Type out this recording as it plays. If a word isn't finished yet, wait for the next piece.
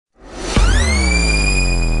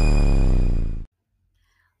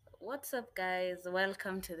What's up, guys?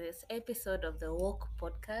 Welcome to this episode of the Walk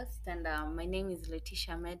Podcast. And my name is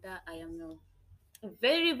Letitia Meda. I am your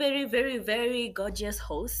very, very, very, very gorgeous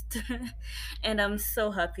host. And I'm so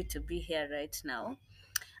happy to be here right now.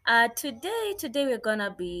 Today we're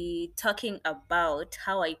gonna be talking about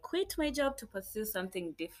how I quit my job to pursue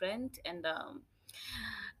something different, and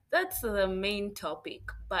that's the main topic.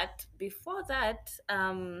 But before that,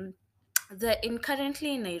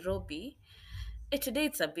 currently in Nairobi, today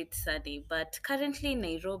it's a bit sunny, but currently in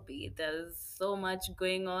Nairobi, there's so much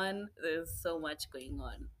going on. There's so much going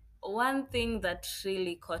on. One thing that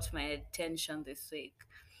really caught my attention this week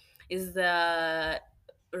is the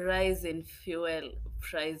rise in fuel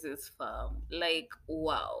prices, fam. Like,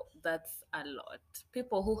 wow, that's a lot.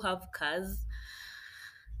 People who have cars,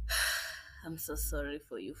 I'm so sorry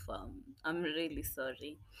for you, fam. I'm really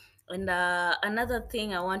sorry. And another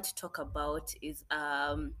thing I want to talk about is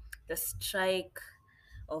the strike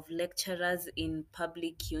of lecturers in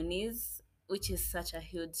public unis, which is such a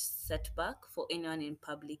huge setback for anyone in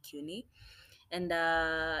public uni. And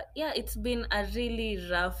yeah, it's been a really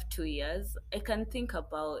rough 2 years. I can think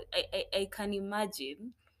about, I can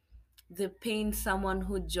imagine the pain someone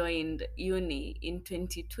who joined uni in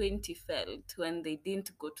 2020 felt when they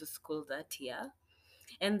didn't go to school that year,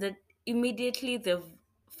 and that immediately they've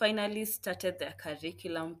finally started their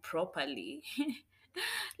curriculum properly.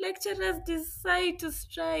 Lecturers decide to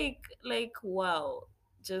strike. Like, wow,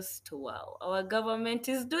 just wow. Our government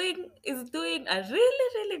is doing a really,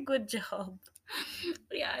 really good job.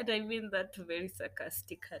 Yeah, and I mean that very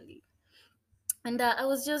sarcastically. And I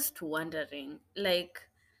was just wondering, like,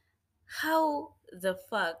 how the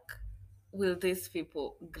fuck will these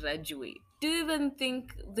people graduate? Do you even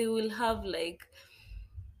think they will have like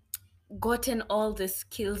gotten all the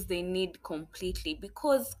skills they need completely?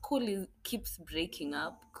 Because keeps breaking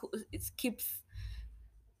up. It keeps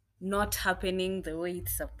not happening the way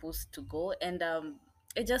it's supposed to go, and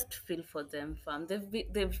I just feel for them, fam.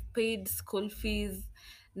 They've paid school fees.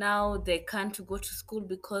 Now they can't go to school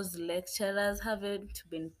because lecturers haven't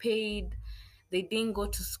been paid. They didn't go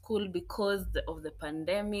to school because of the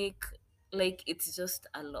pandemic. Like, it's just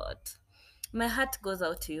a lot. My heart goes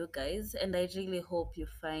out to you guys, and I really hope you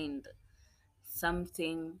find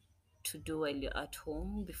something to do while you're at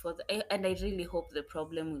home and I really hope the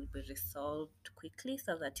problem will be resolved quickly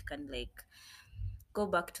so that you can like go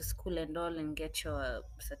back to school and all and get your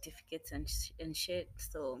certificates and shit.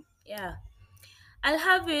 So yeah, I'll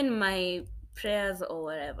have you in my prayers or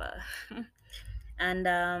whatever.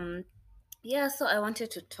 And yeah, so I wanted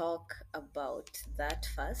to talk about that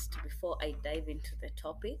first before I dive into the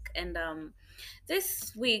topic. And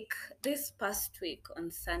this week, this past week on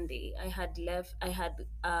Sunday, I had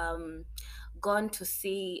gone to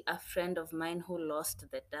see a friend of mine who lost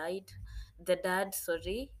the dad,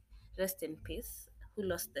 sorry, rest in peace, who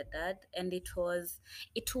lost the dad. And it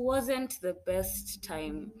wasn't the best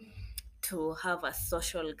time to have a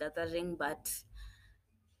social gathering, but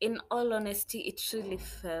in all honesty, it really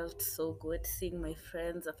felt so good seeing my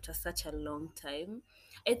friends after such a long time.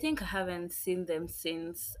 I think I haven't seen them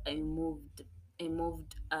since I moved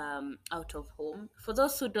out of home. For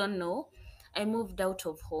those who don't know, I moved out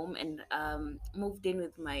of home and moved in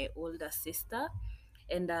with my older sister,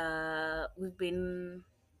 and we've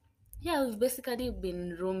basically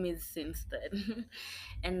been roomies since then.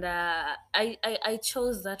 And I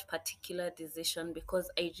chose that particular decision because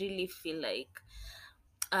I really feel like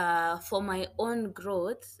for my own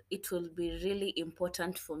growth, it will be really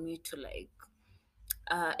important for me to like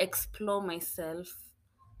explore myself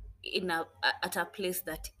at a place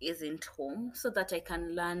that isn't home, so that I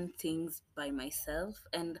can learn things by myself.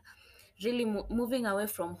 And really moving away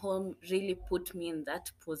from home really put me in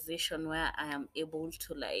that position where I am able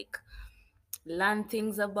to like learn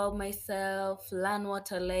things about myself, learn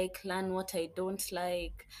what I like, learn what I don't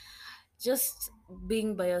like. Just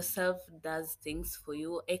being by yourself does things for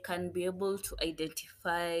you. I can be able to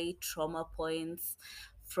identify trauma points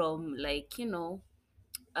from, like,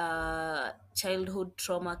 childhood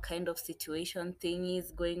trauma kind of situation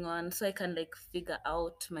thingies going on, so I can like figure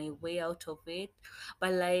out my way out of it.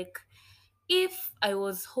 But like, if I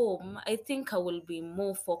was home, I think I will be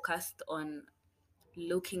more focused on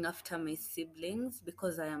looking after my siblings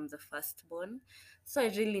because I am the firstborn. So I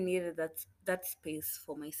really needed that space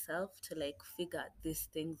for myself to like figure these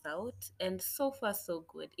things out. And so far so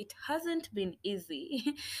good. It hasn't been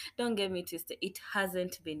easy. Don't get me twisted. It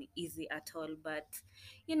hasn't been easy at all. But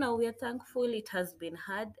we are thankful it has been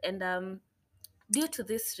hard. And due to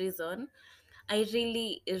this reason, I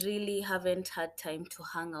really, really haven't had time to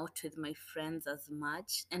hang out with my friends as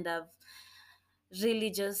much. And I've really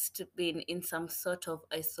just been in some sort of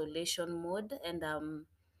isolation mode, and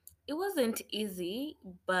it wasn't easy,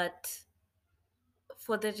 but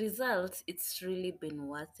for the results, it's really been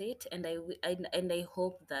worth it, and and I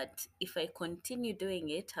hope that if I continue doing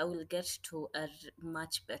it, I will get to a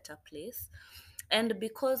much better place. And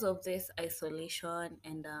because of this isolation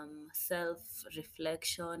and self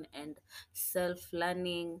reflection and self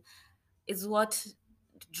learning, is what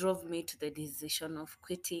drove me to the decision of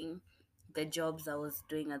quitting the jobs I was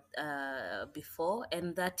doing before,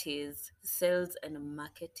 and that is sales and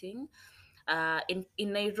marketing. In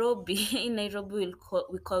Nairobi, in Nairobi,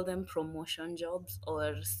 we call them promotion jobs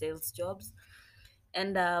or sales jobs,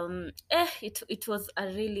 and it was a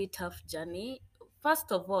really tough journey.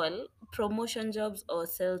 First of all, promotion jobs or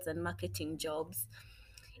sales and marketing jobs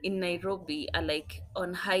in Nairobi are like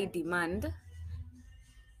on high demand.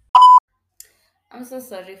 I'm so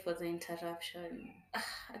sorry for the interruption.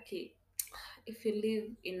 Okay, if you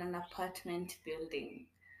live in an apartment building,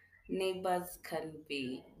 neighbors can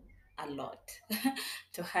be a lot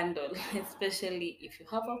to handle, especially if you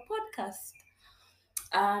have a podcast.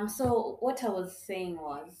 So what I was saying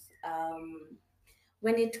was,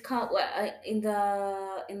 when it comes in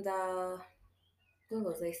the what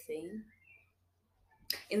was I saying?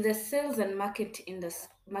 In the sales and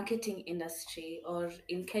marketing industry, or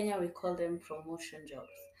in Kenya we call them promotion jobs.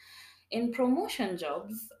 In promotion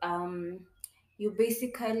jobs, you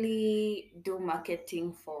basically do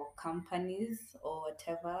marketing for companies or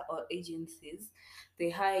whatever, or agencies. They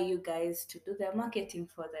hire you guys to do their marketing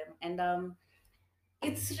for them, and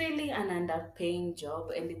it's really an underpaying job,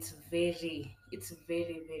 and it's very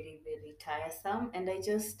tiresome. And I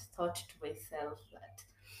just thought to myself that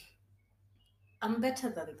I'm better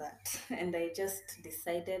than that, and I just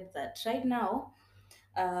decided that right now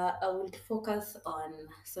I will focus on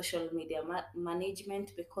social media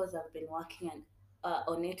management, because I've been working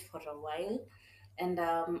on it for a while, and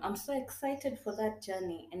I'm so excited for that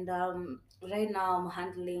journey. And right now I'm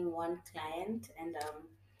handling one client, and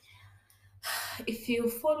if you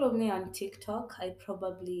follow me on TikTok, I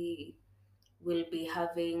probably will be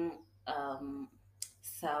having um,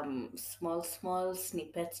 some small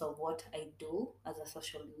snippets of what I do as a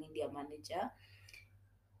social media manager.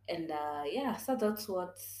 And yeah, so that's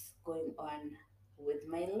what's going on with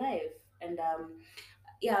my life. And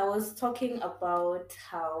yeah, I was talking about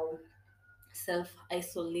how self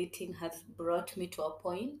isolating has brought me to a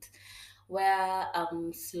point where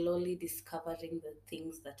I'm slowly discovering the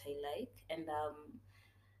things that I like, and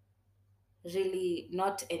really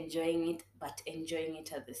not enjoying it, but enjoying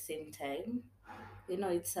it at the same time. You know,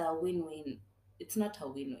 it's a win win. It's not a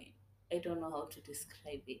win win. I don't know how to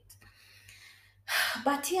describe it.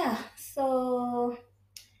 But yeah, so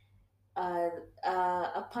uh,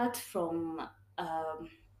 apart from um,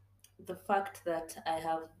 the fact that I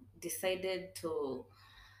have decided to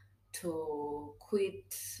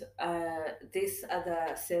quit this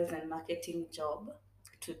other sales and marketing job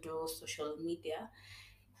to do social media,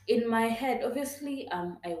 in my head, obviously,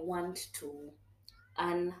 I want to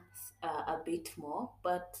earn a bit more,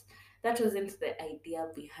 but that wasn't the idea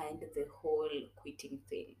behind the whole quitting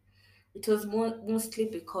thing. It was mostly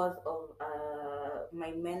because of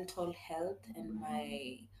my mental health and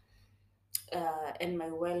my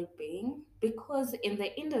well-being, because in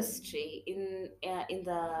the industry, in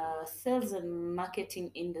the sales and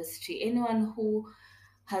marketing industry, anyone who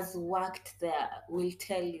has worked there will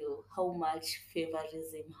tell you how much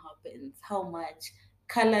favorism happens, how much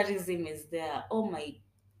colorism is there. Oh my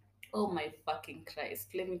fucking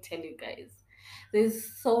Christ, let me tell you guys, there's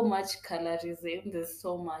so much colorism, there's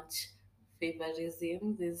so much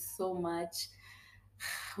favorism, there's so much,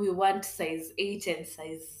 we want size 8 and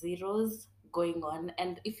size zeros going on.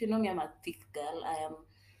 And if you know me, I'm a thick girl.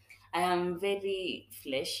 I am very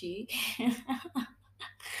fleshy.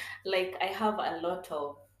 Like, I have a lot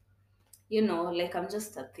of, like, I'm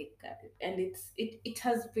just a thick girl, and it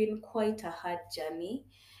has been quite a hard journey,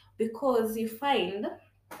 because you find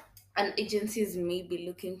an agencies may be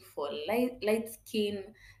looking for light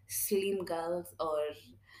skin slim girls, or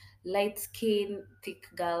light skin thick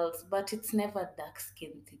girls, but it's never dark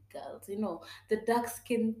skin thick girls. The dark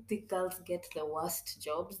skin thick girls get the worst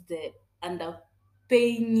jobs, the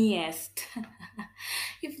underpayingest.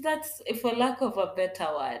 If that's, for lack of a better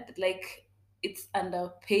word, like, it's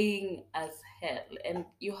underpaying as hell, and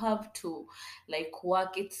you have to, like,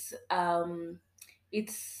 work. It's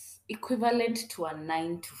equivalent to a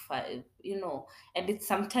 9 to 5, and it's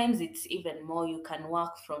sometimes it's even more. You can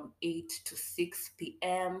work from 8 to 6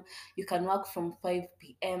 p.m. You can work from 5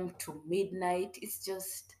 p.m. to midnight. It's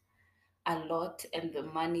just a lot, and the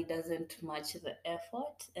money doesn't match the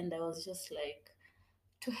effort. And I was just like,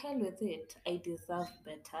 to hell with it. I deserve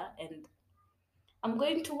better, and I'm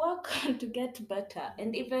going to work to get better.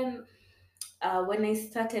 And even when I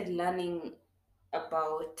started learning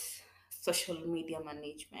about social media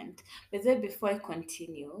management, but then before I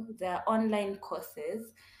continue, there are online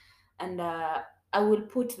courses, and I will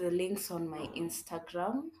put the links on my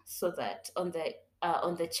Instagram so that on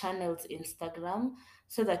the channel's Instagram,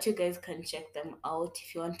 so that you guys can check them out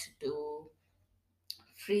if you want to do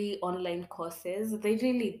free online courses. They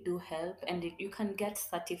really do help, and you can get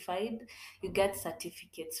certified. You get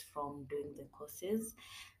certificates from doing the courses.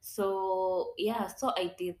 So yeah, so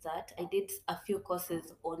I did that. I did a few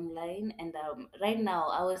courses online, and right now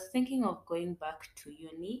I was thinking of going back to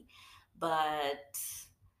uni, but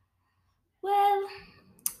well,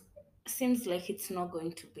 seems like it's not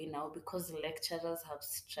going to be now because the lecturers have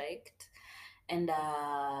striked, and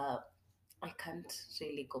I can't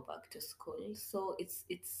really go back to school. So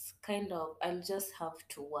it's kind of, I'll just have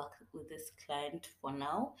to work with this client for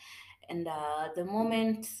now, and the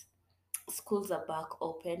moment schools are back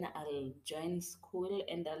open, I'll join school,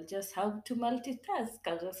 and I'll just have to multitask.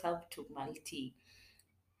 I'll just have to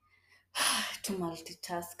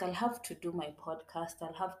multitask. I'll have to do my podcast,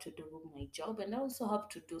 I'll have to do my job, and I also have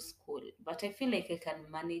to do school. But I feel like I can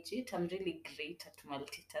manage it. I'm really great at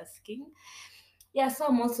multitasking. Yeah, so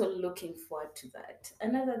I'm also looking forward to that.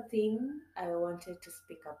 Another thing I wanted to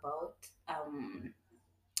speak about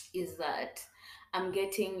is that I'm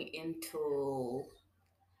getting into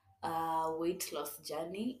weight loss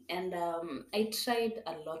journey, and I tried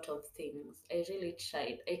a lot of things. I really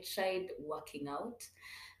tried. I tried working out.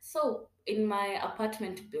 So in my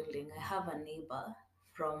apartment building, I have a neighbor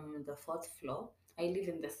from the fourth floor. I live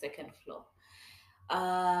in the second floor.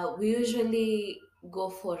 We usually go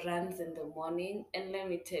for runs in the morning, and let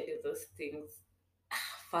me tell you, those things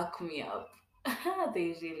fuck me up.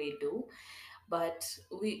 They really do. But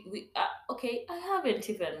okay, I haven't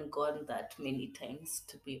even gone that many times,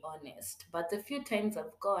 to be honest. But the few times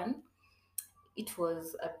I've gone, it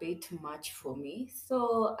was a bit much for me.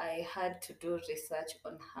 So I had to do research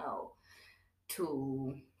on how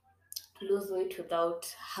to lose weight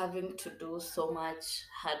without having to do so much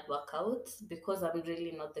hard workouts, because I'm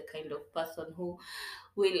really not the kind of person who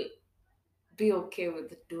will be okay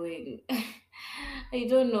with doing I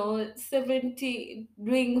don't know, 70,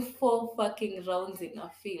 doing four fucking rounds in a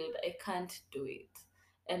field. I can't do it.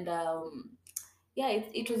 And yeah,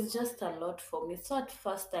 it was just a lot for me. So at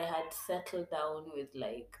first I had settled down with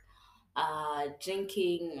like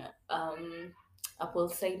drinking apple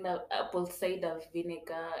cider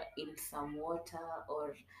vinegar in some water,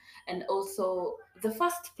 or and also the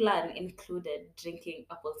first plan included drinking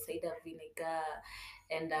apple cider vinegar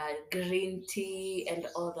and green tea and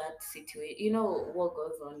all that situation. You know what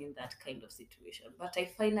goes on in that kind of situation. But I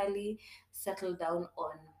finally settled down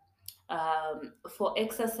on for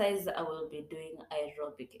exercise. I will be doing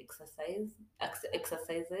aerobic exercises,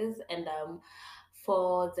 and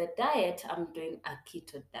for the diet, I'm doing a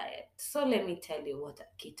keto diet. So let me tell you what a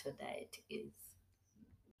keto diet is.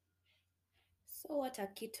 So what a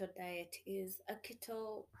keto diet is? A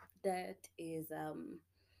keto diet is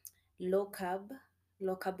low carb,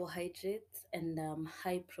 low carbohydrates, and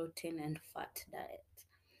high protein and fat diet.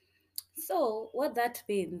 So what that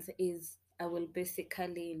means is I will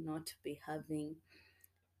basically not be having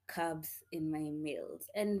carbs in my meals.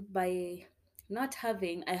 And by not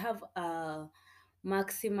having, I have a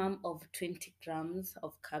maximum of 20 grams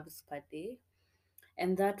of carbs per day.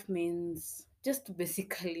 And that means just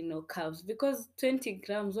basically no carbs, because 20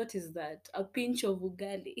 grams, what is that? A pinch of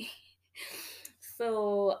ugali.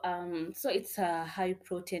 So it's a high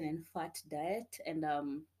protein and fat diet, and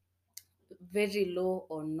very low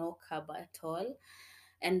or no carb at all.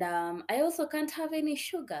 And I also can't have any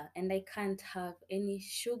sugar, and I can't have any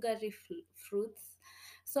sugary fruits.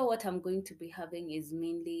 So what I'm going to be having is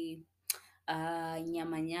mainly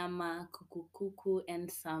nyama nyama, kuku kuku,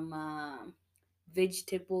 and some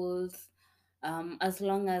vegetables, as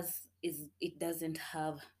long as it doesn't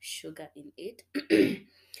have sugar in it.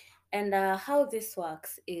 And how this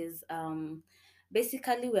works is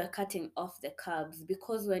basically we're cutting off the carbs,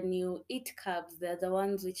 because when you eat carbs, they're the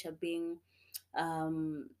ones which are being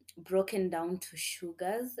um, broken down to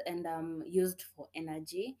sugars and used for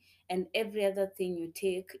energy, and every other thing you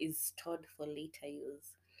take is stored for later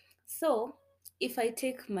use. So if I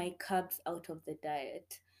take my carbs out of the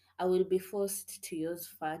diet, I will be forced to use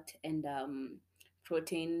fat and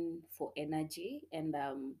protein for energy. And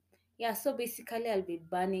yeah, so basically I'll be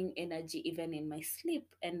burning energy even in my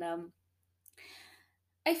sleep. And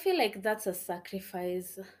I feel like that's a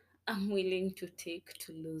sacrifice I'm willing to take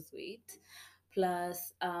to lose weight.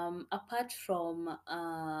 Plus, apart from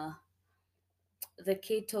the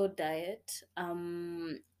keto diet,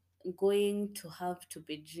 going to have to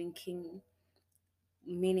be drinking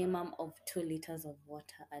minimum of 2 liters of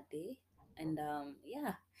water a day. And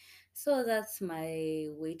yeah, so that's my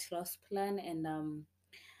weight loss plan. And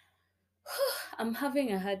I'm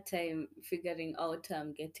having a hard time figuring out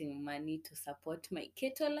getting money to support my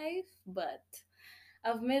keto life, but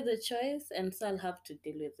I've made the choice, and so I'll have to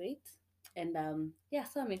deal with it. And yeah,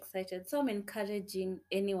 so I'm excited. So I'm encouraging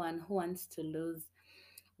anyone who wants to lose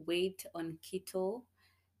weight on keto.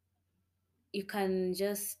 You can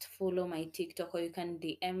just follow my TikTok, or you can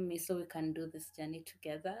DM me so we can do this journey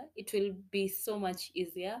together. It will be so much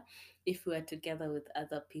easier if we are together with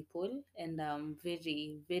other people, and I'm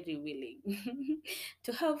very, very willing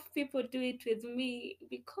to have people do it with me,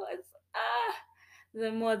 because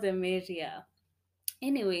the more the merrier.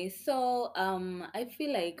 Anyway, so I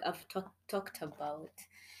feel like I've talked about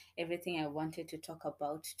everything I wanted to talk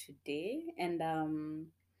about today, and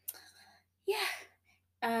yeah.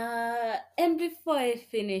 And before I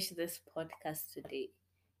finish this podcast today,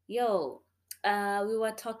 yo, we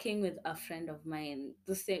were talking with a friend of mine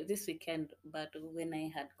this weekend, but when I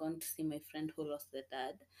had gone to see my friend who lost the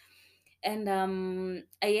dad, and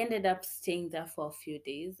I ended up staying there for a few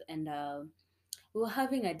days, and we were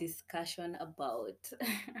having a discussion about.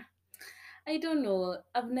 I don't know.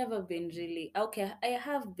 I've never been really okay. I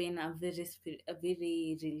have been a very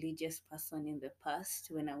religious person in the past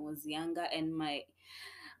when I was younger, and my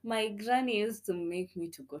granny used to make me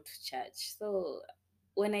to go to church. So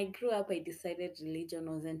when I grew up, I decided religion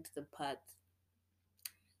wasn't the path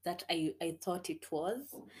that I thought it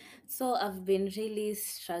was. So I've been really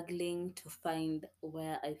struggling to find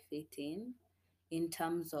where I fit in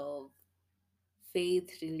terms of faith,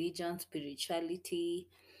 religion, spirituality.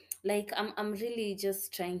 Like I'm really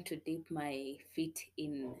just trying to dip my feet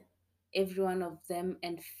in every one of them,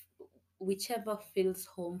 and whichever feels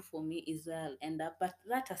home for me is where I'll end up. But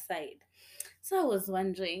that aside, so I was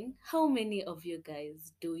wondering, how many of you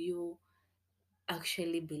guys do you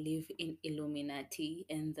actually believe in Illuminati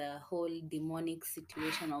and the whole demonic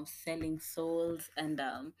situation of selling souls, and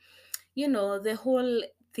the whole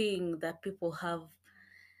thing that people have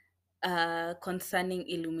concerning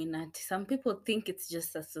Illuminati. Some people think it's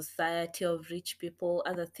just a society of rich people.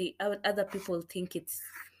 Other people think it's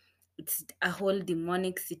a whole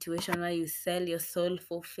demonic situation where you sell your soul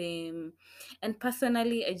for fame. And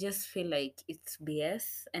personally, I just feel like it's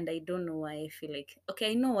BS, and I don't know why I feel like. Okay,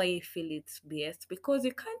 I know why I feel it's BS, because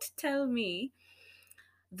you can't tell me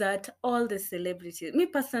that all the celebrities. Me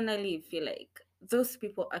personally, feel like those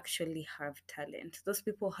people actually have talent. Those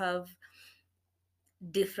people have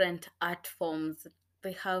different art forms.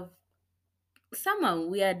 They have some are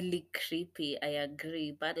weirdly creepy, I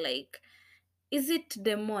agree, but like, is it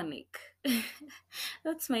demonic?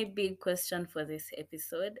 That's my big question for this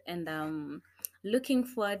episode, and looking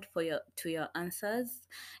forward for your answers.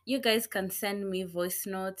 You guys can send me voice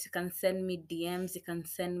notes, you can send me DMs, you can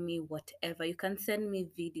send me whatever. You can send me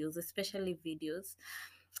videos, especially videos.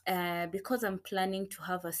 Because I'm planning to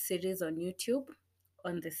have a series on YouTube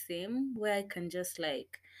on the same, where I can just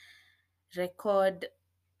like record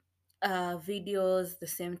videos the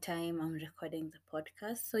same time I'm recording the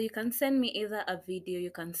podcast. So you can send me either a video, you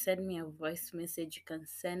can send me a voice message, you can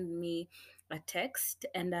send me a text,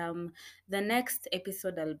 and the next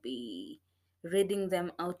episode I'll be reading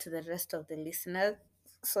them out to the rest of the listeners,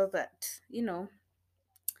 so that you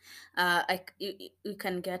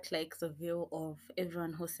can get like the view of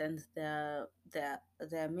everyone who sends their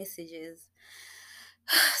messages.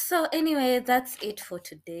 So anyway, that's it for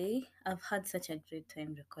today. I've had such a great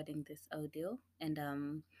time recording this audio, and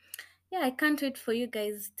yeah, I can't wait for you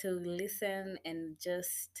guys to listen and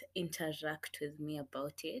just interact with me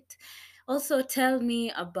about it. Also, tell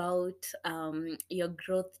me about your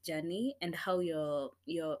growth journey and how you're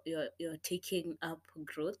taking up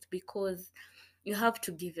growth, because you have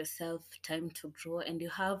to give yourself time to grow, and you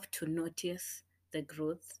have to notice the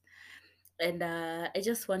growth. And I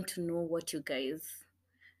just want to know what you guys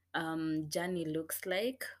journey looks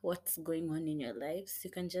like, what's going on in your lives.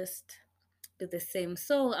 You can just do the same.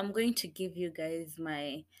 So I'm going to give you guys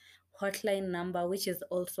my hotline number, which is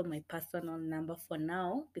also my personal number for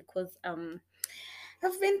now, because I've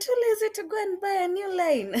been too lazy to go and buy a new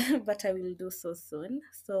line, but I will do so soon.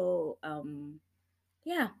 So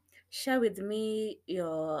yeah, share with me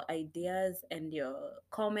your ideas and your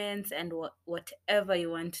comments, and whatever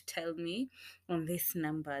you want to tell me on this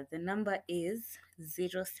number. The number is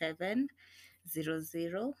 0700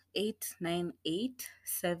 898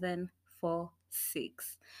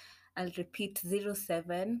 746. I'll repeat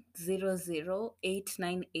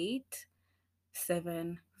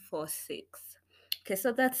 0700898746. Okay,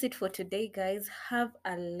 so that's it for today, guys. Have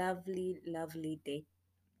a lovely, lovely day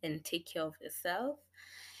and take care of yourself.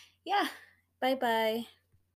 Yeah, bye bye.